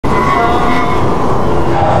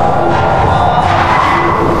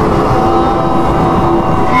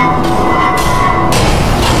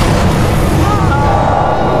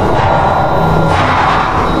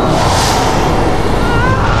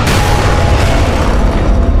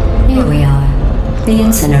The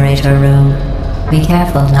incinerator room. Be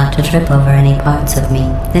careful not to trip over any parts of me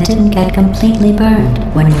that didn't get completely burned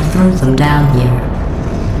when you threw them down here.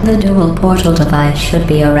 The dual portal device should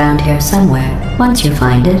be around here somewhere. Once you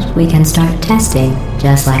find it, we can start testing,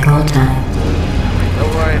 just like old times.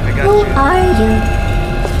 Don't worry, I got Who you. are you?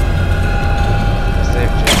 I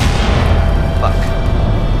saved you. Fuck.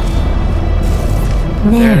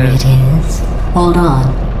 There it is. Hold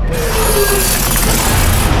on.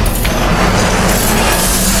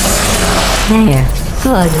 There.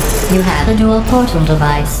 Good. You have a dual portal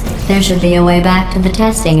device. There should be a way back to the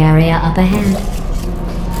testing area up ahead.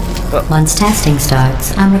 Once testing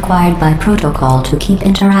starts, I'm required by protocol to keep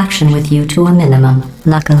interaction with you to a minimum.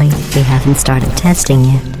 Luckily, we haven't started testing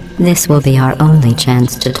yet. This will be our only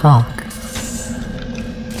chance to talk.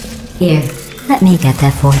 Here, let me get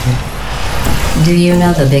that for you. Do you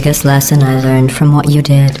know the biggest lesson I learned from what you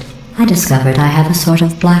did? I discovered I have a sort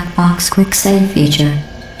of black box quick save feature.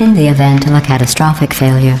 In the event of a catastrophic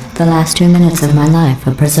failure, the last 2 minutes of my life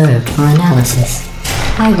are preserved for analysis.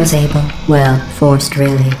 I was able, well, forced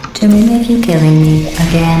really, to relive you killing me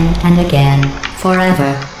again and again,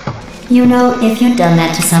 forever. You know, if you'd done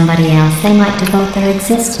that to somebody else, they might devote their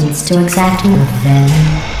existence to exacting revenge.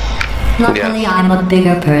 Luckily, I'm a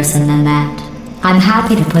bigger person than that. I'm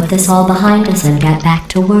happy to put this all behind us and get back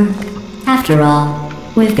to work. After all,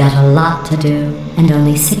 we've got a lot to do, and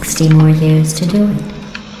only 60 more years to do it.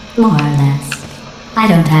 More or less. I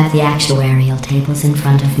don't have the actuarial tables in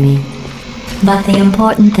front of me. But the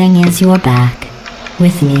important thing is you're back.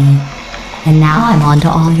 With me. And now I'm on to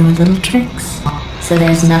all your little tricks. So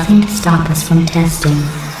there's nothing to stop us from testing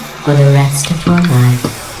for the rest of your life.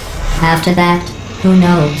 After that, who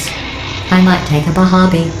knows? I might take up a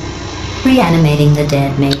hobby. Reanimating the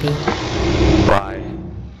dead, maybe. Bye.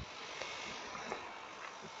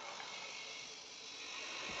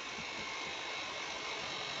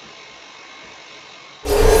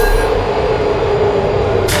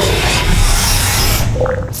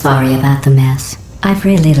 Sorry about the mess. I've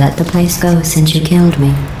really let the place go since you killed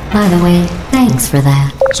me. By the way, thanks for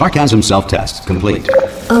that. Sarcasm self-test complete.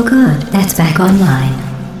 Oh good, that's back online.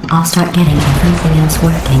 I'll start getting everything else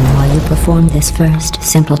working while you perform this first,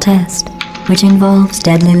 simple test, which involves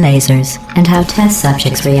deadly lasers and how test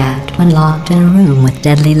subjects react when locked in a room with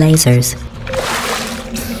deadly lasers.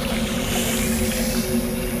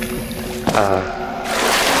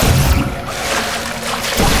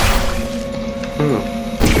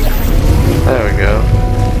 There we go.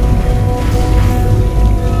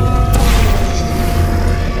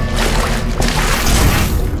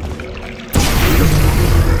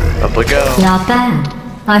 Up we go. Not bad.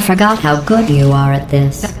 I forgot how good you are at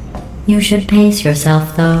this. You should pace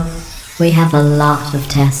yourself, though. We have a lot of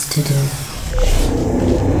tests to do.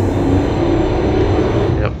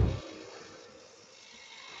 Yep.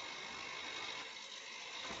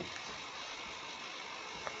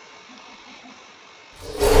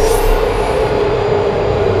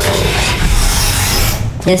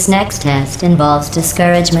 This next test involves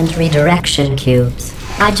discouragement redirection cubes.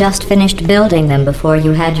 I just finished building them before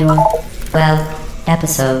you had your, well,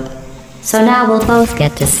 episode. So now we'll both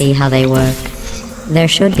get to see how they work. There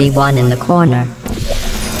should be one in the corner.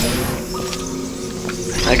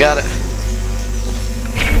 I got it.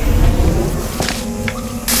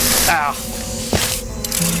 Ow.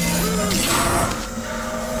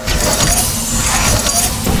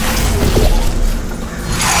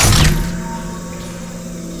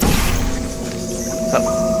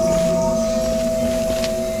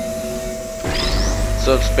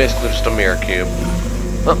 So it's basically just a mirror cube.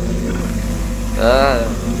 Oh.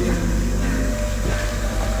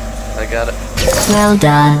 I got it. Well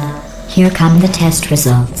done. Here come the test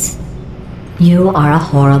results. You are a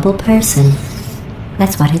horrible person.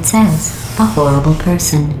 That's what it says. A horrible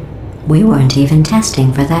person. We weren't even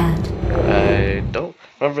testing for that. I don't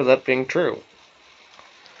remember that being true.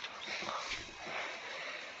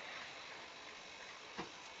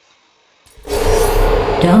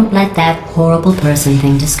 Don't let that horrible person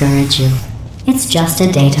thing discourage you. It's just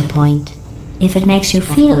a data point. If it makes you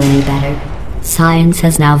feel any better, science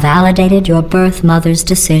has now validated your birth mother's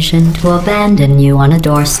decision to abandon you on a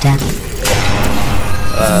doorstep.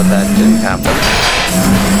 That didn't happen.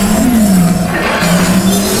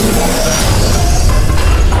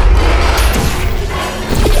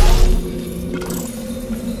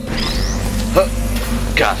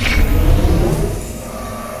 Gosh.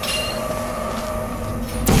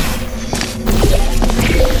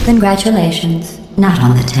 Congratulations. Not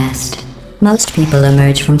on the test. Most people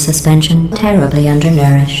emerge from suspension terribly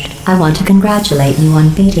undernourished. I want to congratulate you on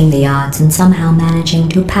beating the odds and somehow managing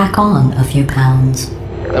to pack on a few pounds.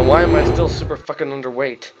 Then why am I still super fucking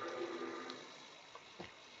underweight?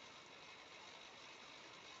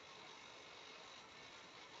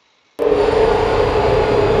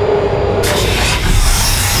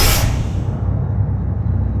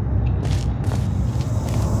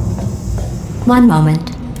 One moment.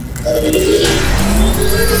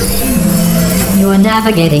 You are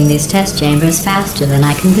navigating these test chambers faster than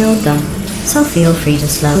I can build them, so feel free to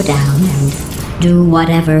slow down and do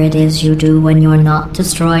whatever it is you do when you're not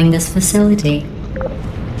destroying this facility.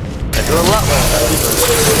 I do a lot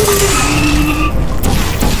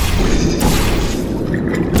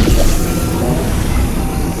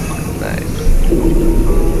Nice.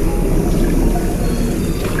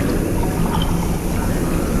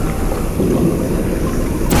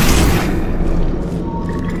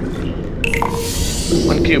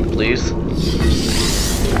 One cube, please.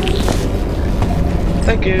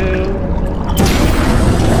 Thank you.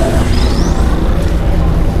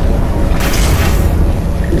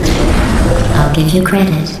 I'll give you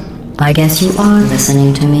credit. I guess you are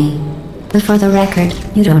listening to me. But for the record,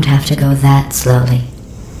 you don't have to go that slowly.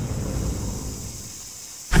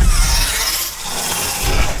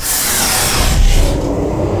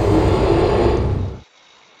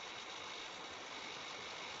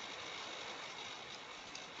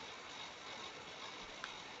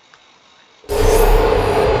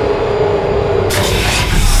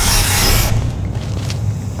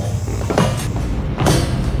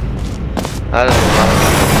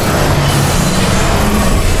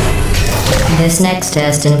 This next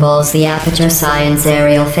test involves the Aperture Science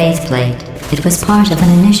Aerial Faceplate. It was part of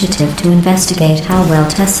an initiative to investigate how well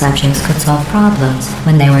test subjects could solve problems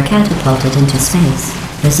when they were catapulted into space.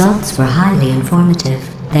 Results were highly informative.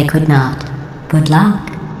 They could not. Good luck.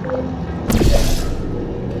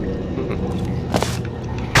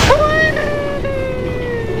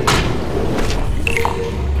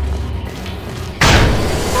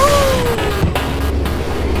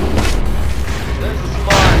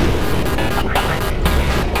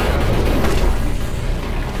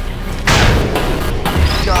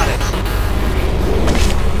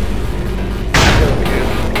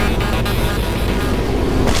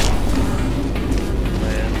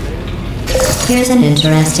 Here's an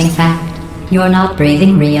interesting fact. You're not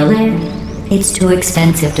breathing real air. It's too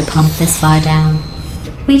expensive to pump this far down.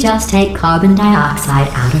 We just take carbon dioxide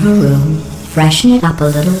out of a room, freshen it up a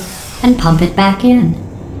little, and pump it back in.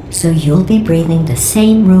 So you'll be breathing the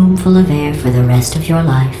same room full of air for the rest of your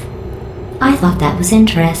life. I thought that was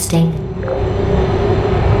interesting.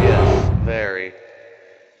 Yes, very.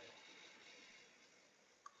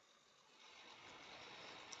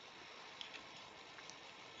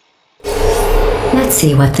 Let's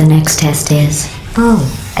see what the next test is. Oh,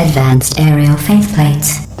 advanced aerial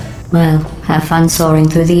faceplates. Well, have fun soaring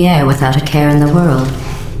through the air without a care in the world.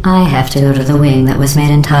 I have to go to the wing that was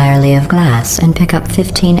made entirely of glass and pick up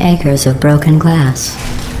 15 acres of broken glass.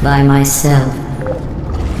 By myself.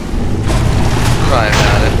 Cry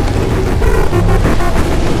about it.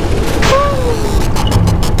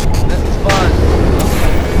 This is fun.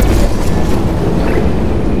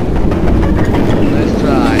 Nice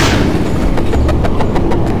try.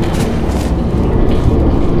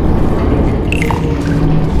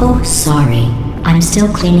 Oh, sorry. I'm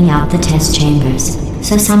still cleaning out the test chambers,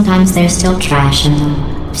 so sometimes there's still trash in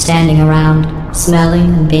them, standing around,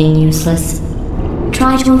 smelling and being useless.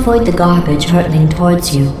 Try to avoid the garbage hurtling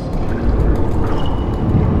towards you.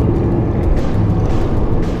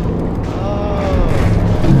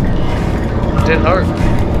 Did hurt.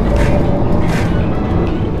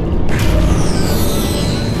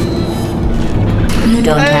 You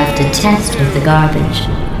don't have to test with the garbage.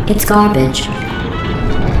 It's garbage.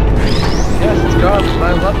 Yes, it's garbage, but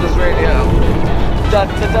I love this radio. Da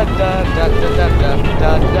da da da da da da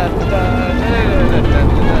da da da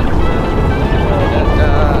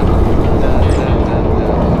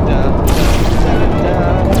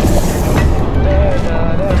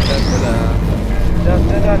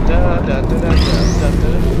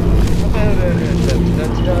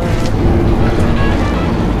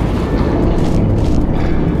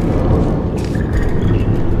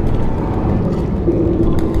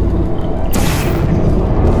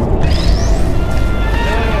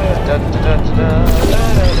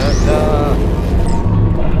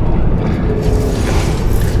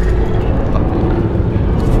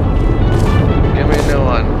Give me a new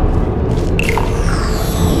one.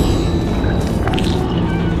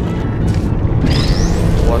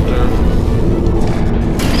 Wonder.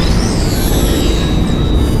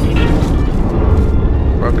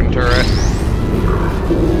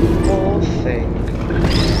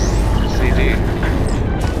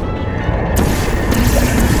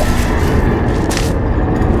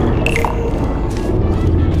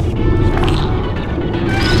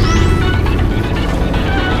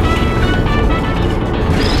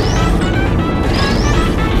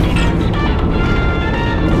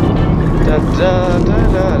 da da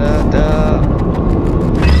da da da.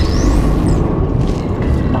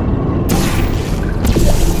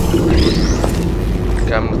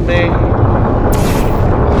 Come with me.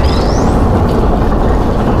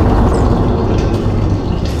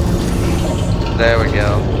 There we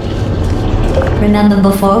go. Remember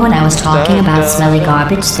before when I was talking about smelly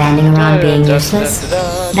garbage standing around being useless?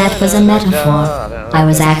 That was a metaphor. I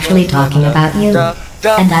was actually talking about you.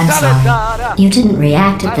 And I'm sorry. You didn't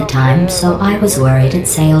react at the time, so I was worried it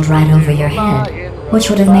sailed right over your head, which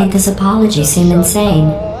would have made this apology seem insane.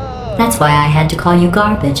 That's why I had to call you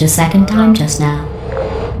garbage a second time just now.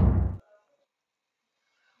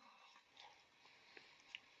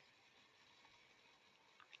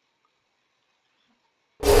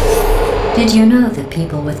 Did you know that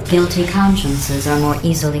people with guilty consciences are more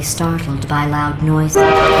easily startled by loud noises?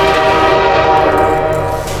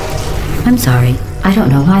 I'm sorry, I don't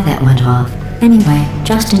know why that went off. Anyway,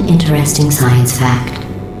 just an interesting science fact. Do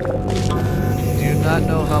you not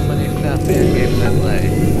know how many FNAF fan games I play?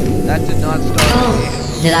 That did not start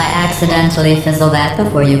me. Did I accidentally fizzle that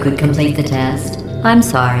before you could complete the test? I'm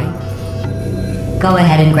sorry. Go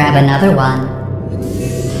ahead and grab another one.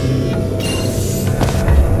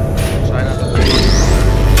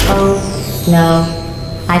 Oh, no.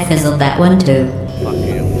 I fizzled that one too. Fuck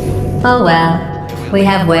you. Oh well. We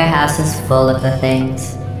have warehouses full of the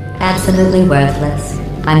things. Absolutely worthless.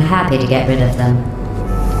 I'm happy to get rid of them.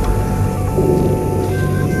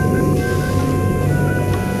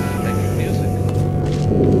 Making music.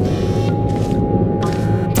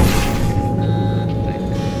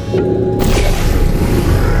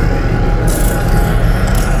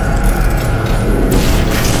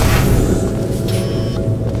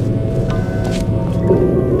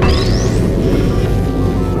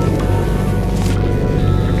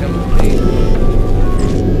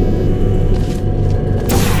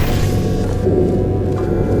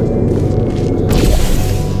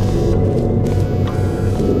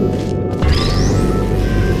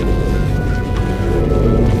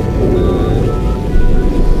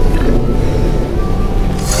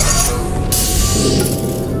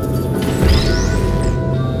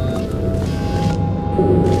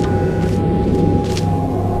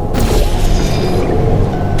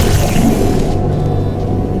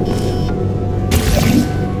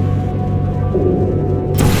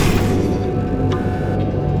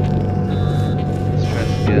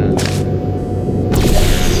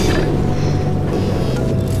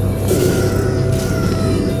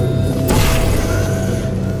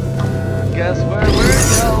 Guess where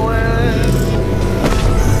we're going?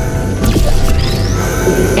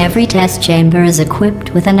 Every test chamber is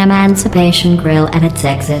equipped with an emancipation grill at its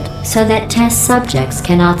exit, so that test subjects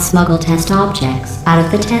cannot smuggle test objects out of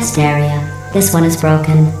the test area. This one is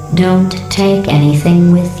broken. Don't take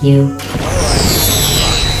anything with you.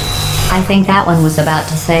 I think that one was about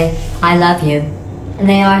to say, I love you.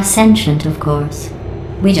 They are sentient, of course.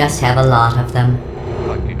 We just have a lot of them.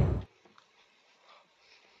 Fuck you.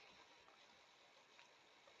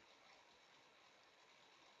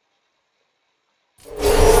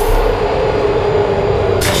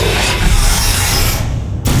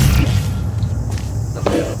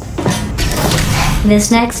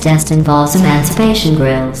 This next test involves emancipation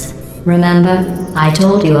grills. Remember, I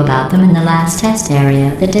told you about them in the last test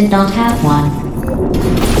area that did not have one.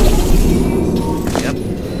 Yep.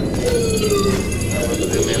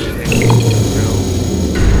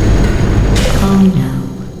 Oh no,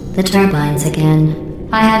 the turbines again.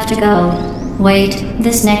 I have to go. Wait,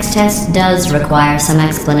 this next test does require some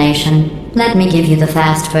explanation. Let me give you the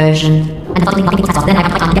fast version.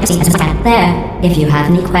 There, if you have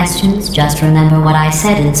any questions, just remember what I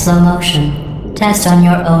said in slow motion. Test on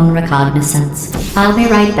your own recognizance. I'll be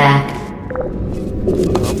right back.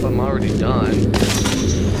 Well, I'm already done.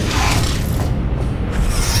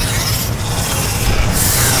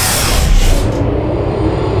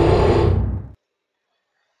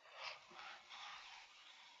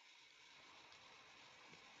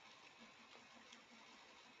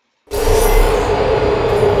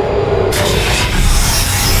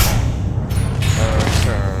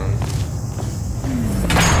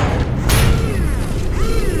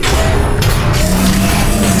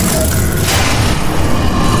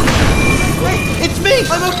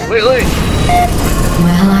 Wait.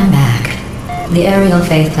 Well, I'm back. The aerial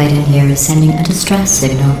faceplate in here is sending a distress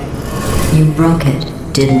signal. You broke it,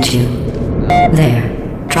 didn't you? There.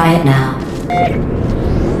 Try it now.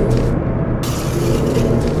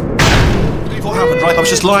 What happened, right? I was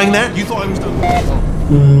just lying there. You thought I was done.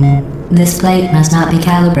 This plate must not be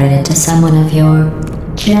calibrated to someone of your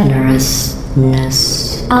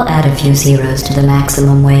generousness. I'll add a few zeros to the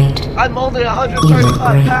maximum weight. I'm only You 135 look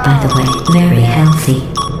great, by the pounds. way. Very healthy.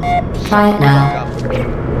 Try it now.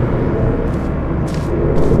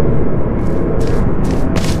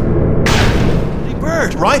 Hey,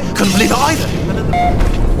 bird, right? Couldn't believe it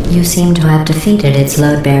either. You seem to have defeated its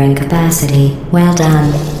load-bearing capacity. Well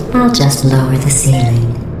done. I'll just lower the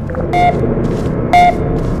ceiling.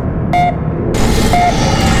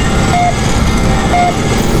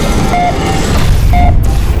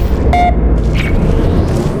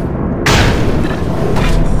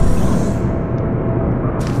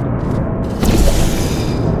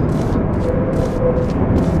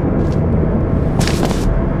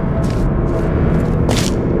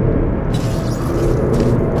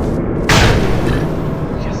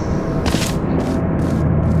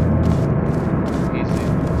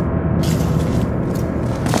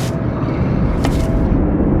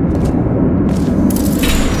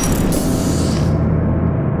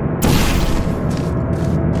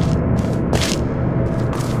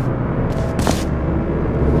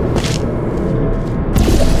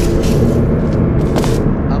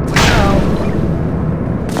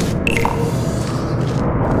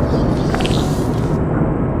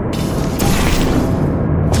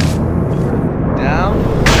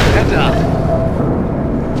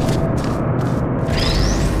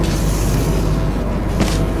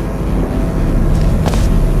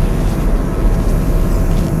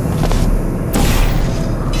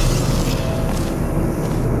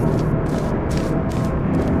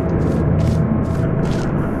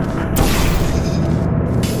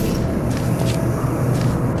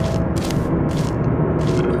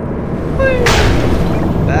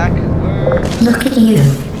 Look at you,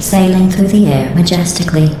 sailing through the air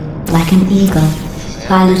majestically, like an eagle,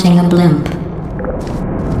 piloting a blimp.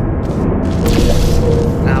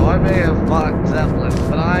 Now, I may have fought Zeppelin,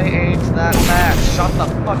 but I ain't that fast. Shut the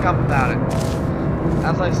fuck up about it.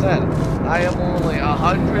 As I said, I am only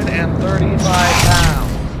 135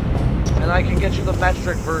 pounds, and I can get you the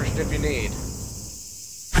metric version if you need.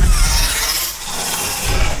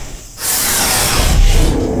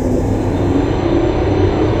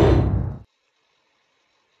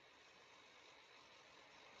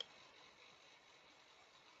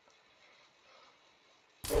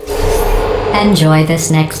 Enjoy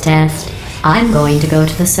this next test. I'm going to go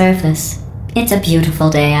to the surface. It's a beautiful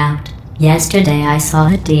day out. Yesterday I saw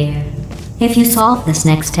a deer. If you solve this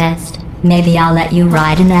next test, maybe I'll let you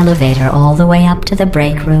ride an elevator all the way up to the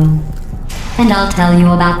break room. And I'll tell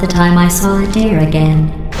you about the time I saw a deer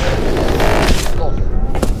again.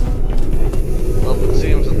 Well, it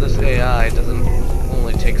seems that this AI doesn't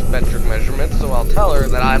only take metric measurements, so I'll tell her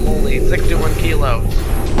that I'm only 61 kilos.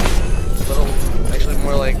 So, actually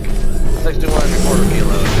more like 61 and a quarter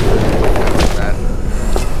kilos. That.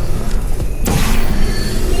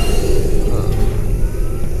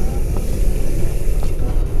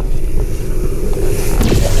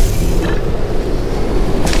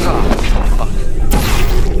 Oh, fuck.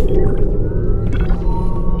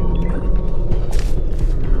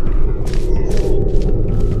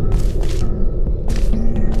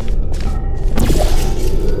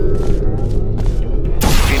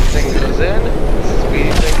 Speed thing goes in,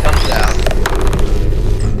 speed thing comes out.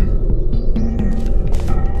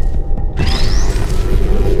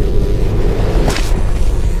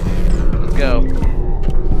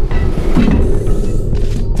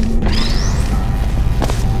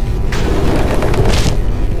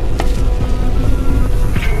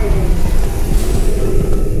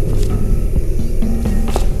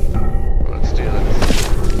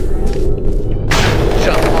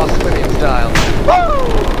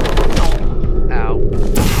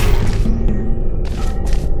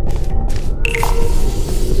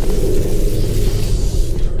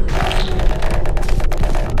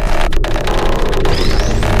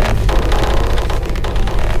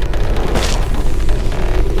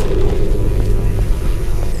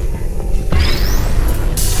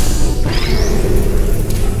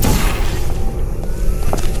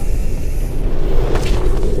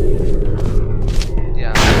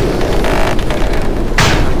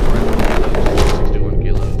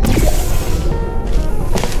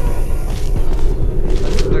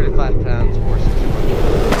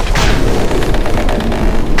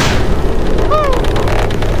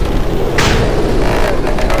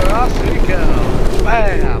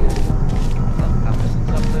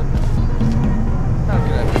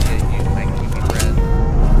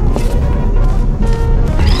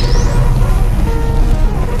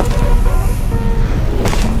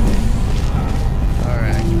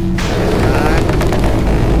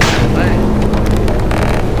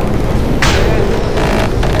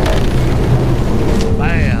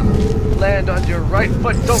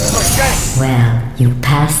 Bigfoot, don't forget! Well, you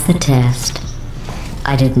passed the test.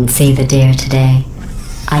 I didn't see the deer today.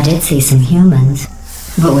 I did see some humans.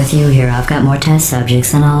 But with you here, I've got more test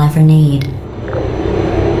subjects than I'll ever need.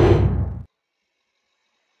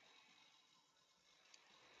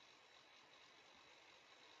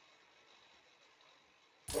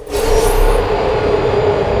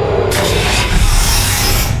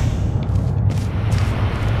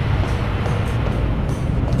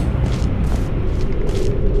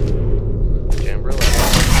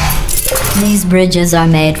 These bridges are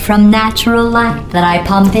made from natural light that I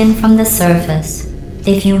pump in from the surface.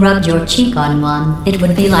 If you rubbed your cheek on one, it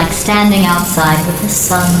would be like standing outside with the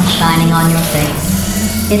sun shining on your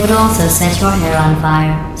face. It would also set your hair on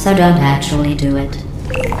fire, so don't actually do it.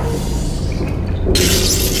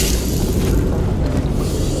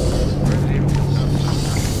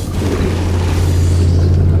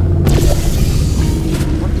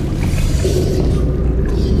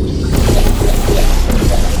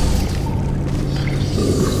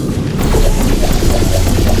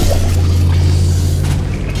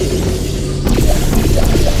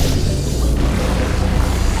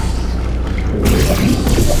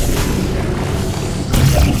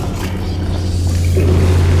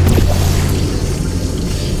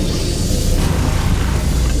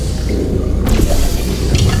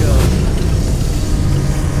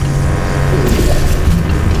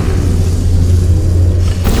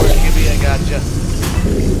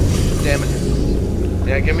 Damn it.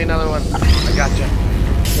 Yeah, give me another one. I gotcha.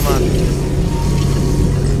 Come on.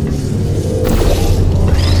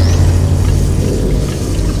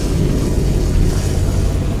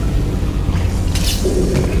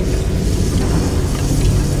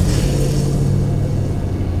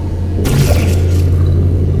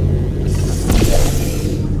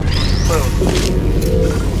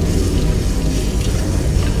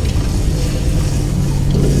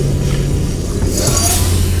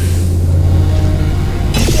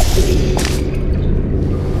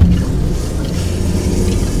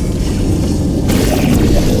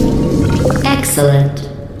 Excellent.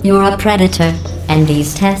 You're a predator, and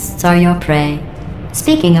these tests are your prey.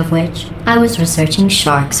 Speaking of which, I was researching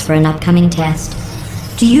sharks for an upcoming test.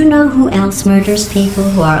 Do you know who else murders people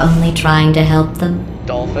who are only trying to help them?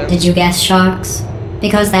 Dolphins? Did you guess sharks?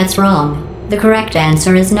 Because that's wrong. The correct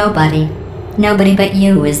answer is nobody. Nobody but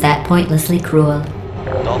you is that pointlessly cruel.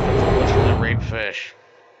 Dolphins literally rape fish.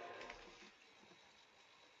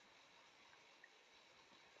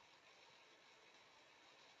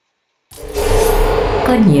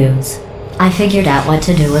 Good news. I figured out what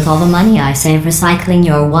to do with all the money I save recycling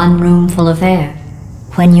your one room full of air.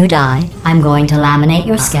 When you die, I'm going to laminate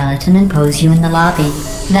your skeleton and pose you in the lobby.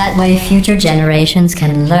 That way future generations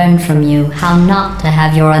can learn from you how not to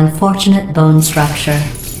have your unfortunate bone structure.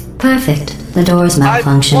 Perfect. The door's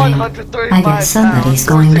malfunctioning. I guess somebody's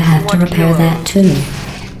going to have to repair that too.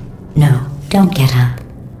 No, don't get up.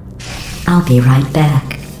 I'll be right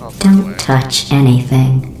back. Don't touch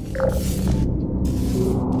anything.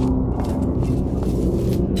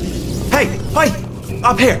 Hey, hi!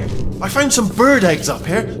 Up here! I found some bird eggs up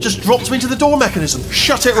here. Just dropped them into the door mechanism.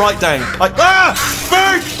 Shut it right down.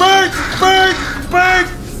 Bird! Bird!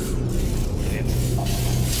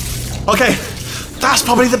 Okay, that's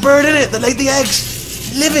probably the bird in it that laid the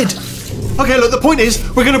eggs. Livid. Okay, look, the point is,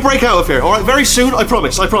 we're gonna break out of here, alright? Very soon, I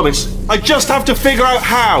promise. I just have to figure out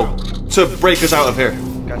how to break us out of here.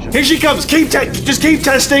 Gotcha. Here she comes. Just keep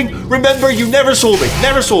testing. Remember, you never saw me.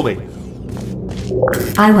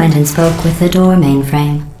 I went and spoke with the door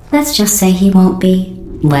mainframe. Let's just say he won't be,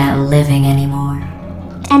 well, living anymore.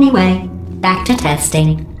 Anyway, back to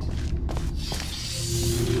testing.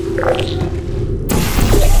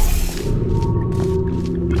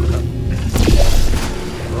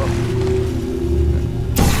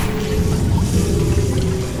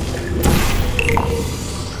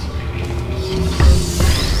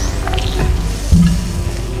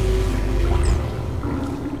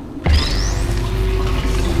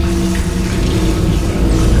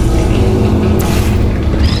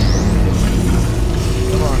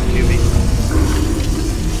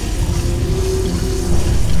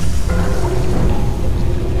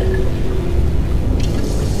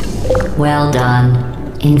 Well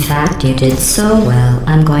done. In fact, you did so well,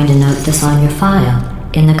 I'm going to note this on your file,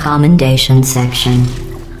 in the commendation section.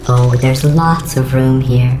 Oh, there's lots of room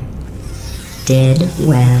here. Did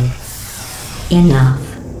well. Enough.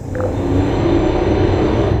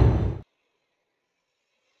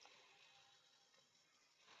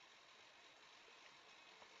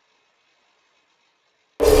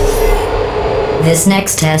 This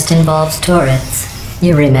next test involves turrets.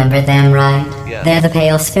 You remember them, right? Yes. They're the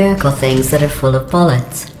pale spherical things that are full of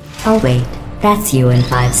bullets. Oh wait, that's you in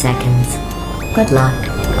 5 seconds. Good luck.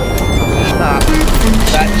 Ah,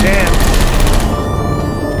 that jam.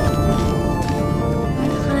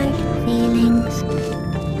 Hard feelings.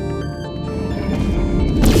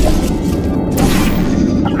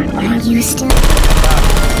 Are you still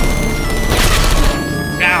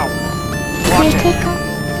Ow. Watch it. critical?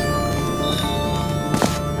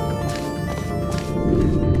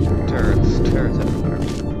 Turrets everywhere.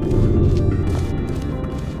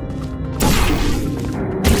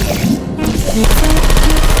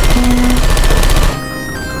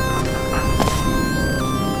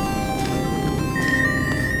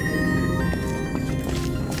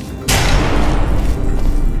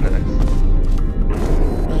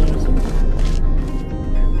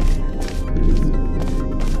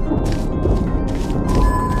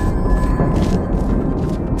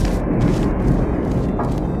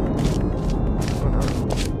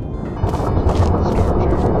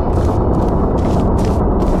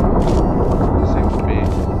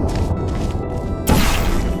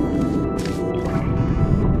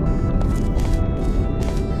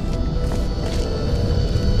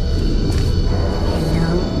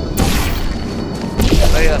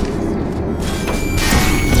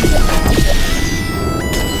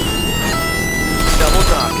 Double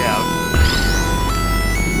knockout.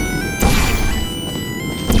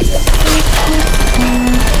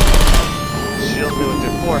 Shield me with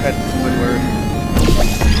your forehead, Squidward.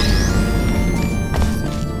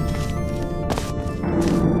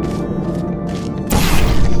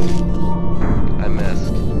 I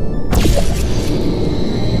missed.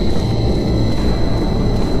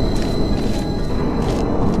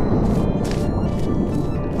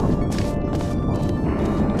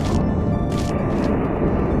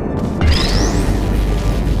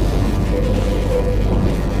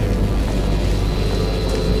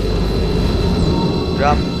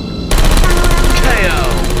 Drop. KO!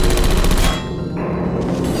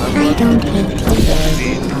 I don't hate TV.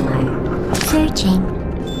 Searching.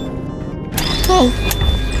 Okay.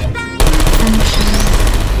 Function.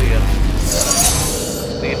 See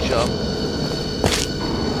ya, chump.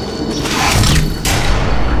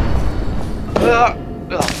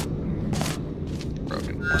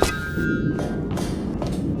 Broken.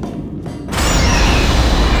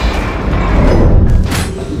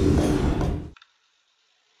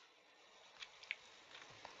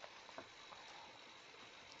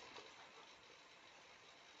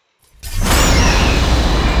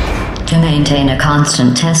 To maintain a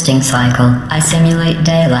constant testing cycle, I simulate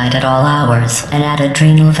daylight at all hours and add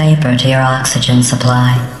adrenal vapor to your oxygen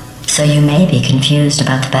supply. So you may be confused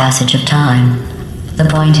about the passage of time. The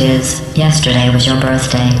point is, yesterday was your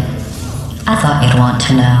birthday. I thought you'd want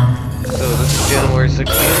to know. So this is January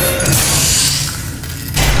 16th.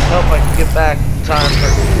 Hope I can get back in time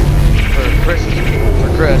for Chris.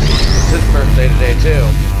 It's his birthday today too.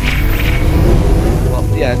 Well,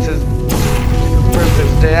 yeah, it's his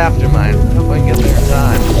birthday's the day after mine. Hope I can get there in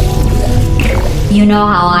time. You know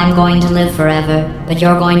how I'm going to live forever, but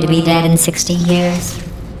you're going to be dead in 60 years?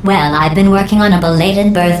 Well, I've been working on a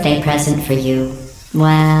belated birthday present for you.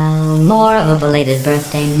 Well, more of a belated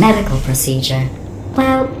birthday medical procedure.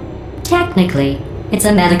 Well, technically, it's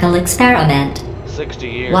a medical experiment. 60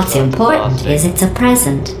 years. What's sounds important exhausting. is it's a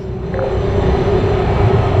present.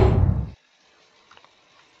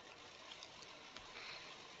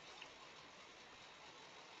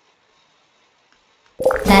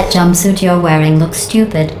 That jumpsuit you're wearing looks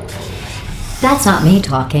stupid. That's not me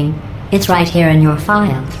talking. It's right here in your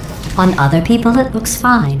file. On other people it looks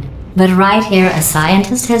fine. But right here a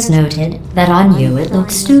scientist has noted that on you it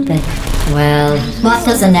looks stupid. Well, what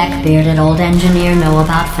does a neck-bearded old engineer know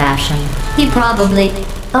about fashion? He probably...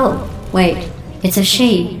 Oh, wait. It's a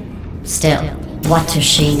she. Still, what does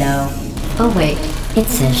she know? Oh wait, it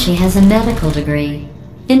says she has a medical degree.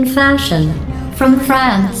 In fashion. From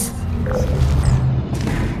France.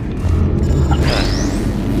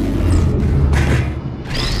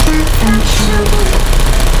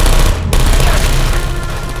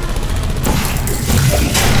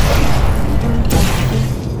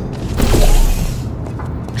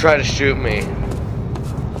 Try to shoot me.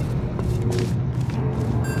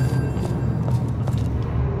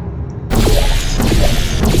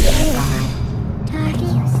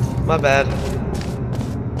 My bad.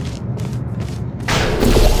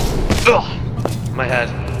 Ugh! My head.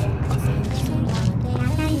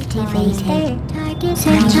 Activated. Target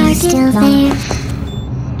are still there.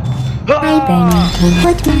 Hibernating.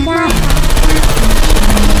 What we got?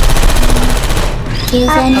 Use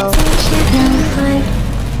an extension card.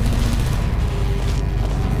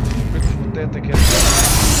 forget to kiss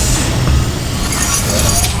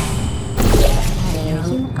There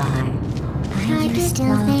you are. Are you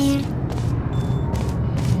still there?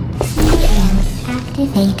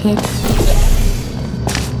 Activated.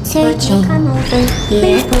 Searching. Come over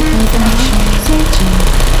here. Searching.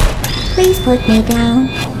 Please put me down.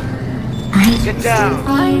 Get down!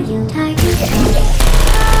 Are you target?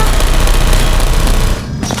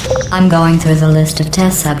 I'm going through the list of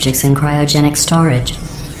test subjects in cryogenic storage.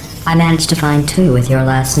 I managed to find 2 with your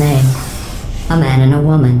last name. A man and a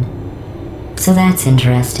woman. So that's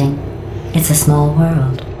interesting. It's a small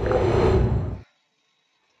world.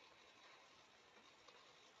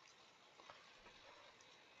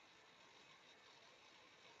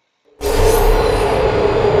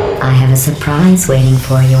 I have a surprise waiting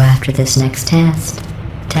for you after this next test.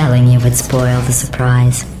 Telling you would spoil the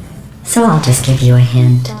surprise. So I'll just give you a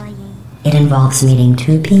hint. It involves meeting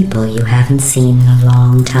 2 people you haven't seen in a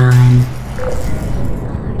long time.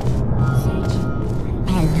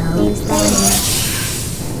 Hello, is there?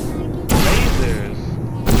 Lasers!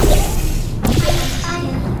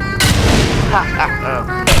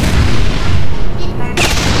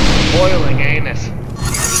 Boiling anus.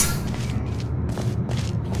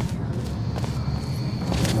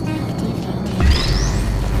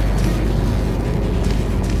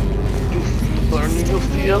 Burning you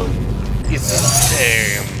feel? It's the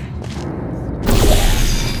same.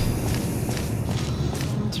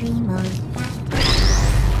 Entry mode.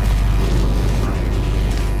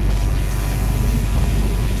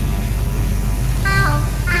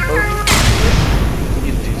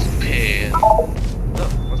 It is pain. Oh,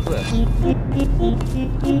 what's this?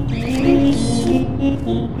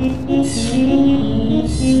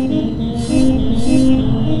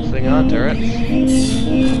 Thing on turrets.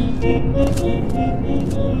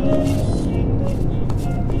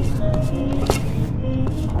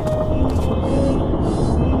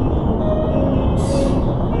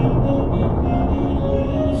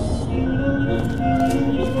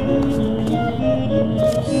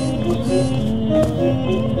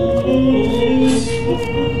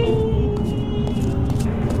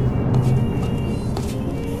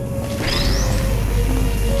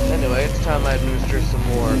 Anyway, it's time I administer some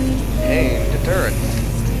more pain to turrets.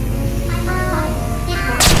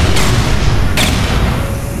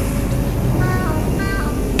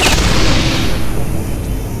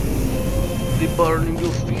 The burning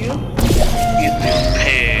you feel? It is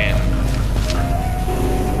pain.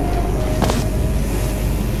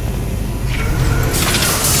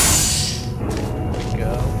 There we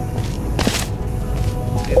go.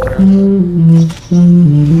 The turrets.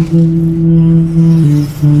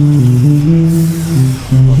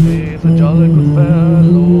 He's a jolly good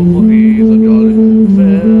fellow, he's a jolly good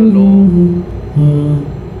fellow.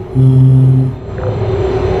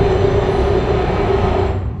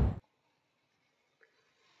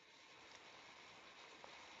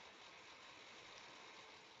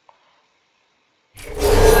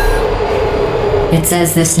 It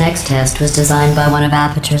says this next test was designed by one of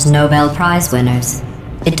Aperture's Nobel Prize winners.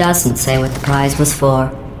 It doesn't say what the prize was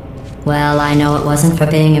for. Well, I know it wasn't for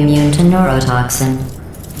being immune to neurotoxin.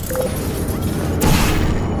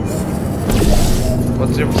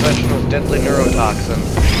 What's your obsession with deadly neurotoxin?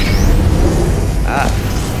 Ah.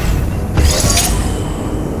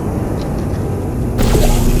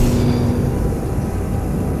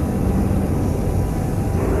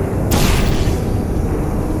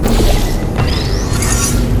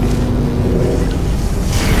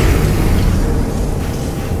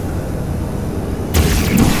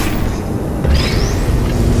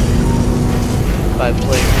 I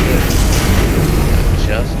placed it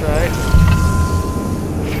just right.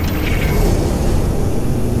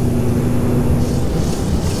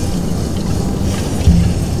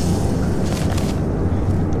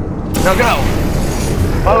 Now go!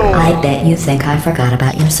 Oh! I bet you think I forgot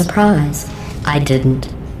about your surprise. I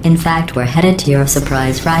didn't. In fact, we're headed to your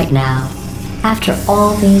surprise right now. After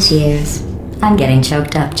all these years, I'm getting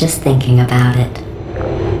choked up just thinking about it.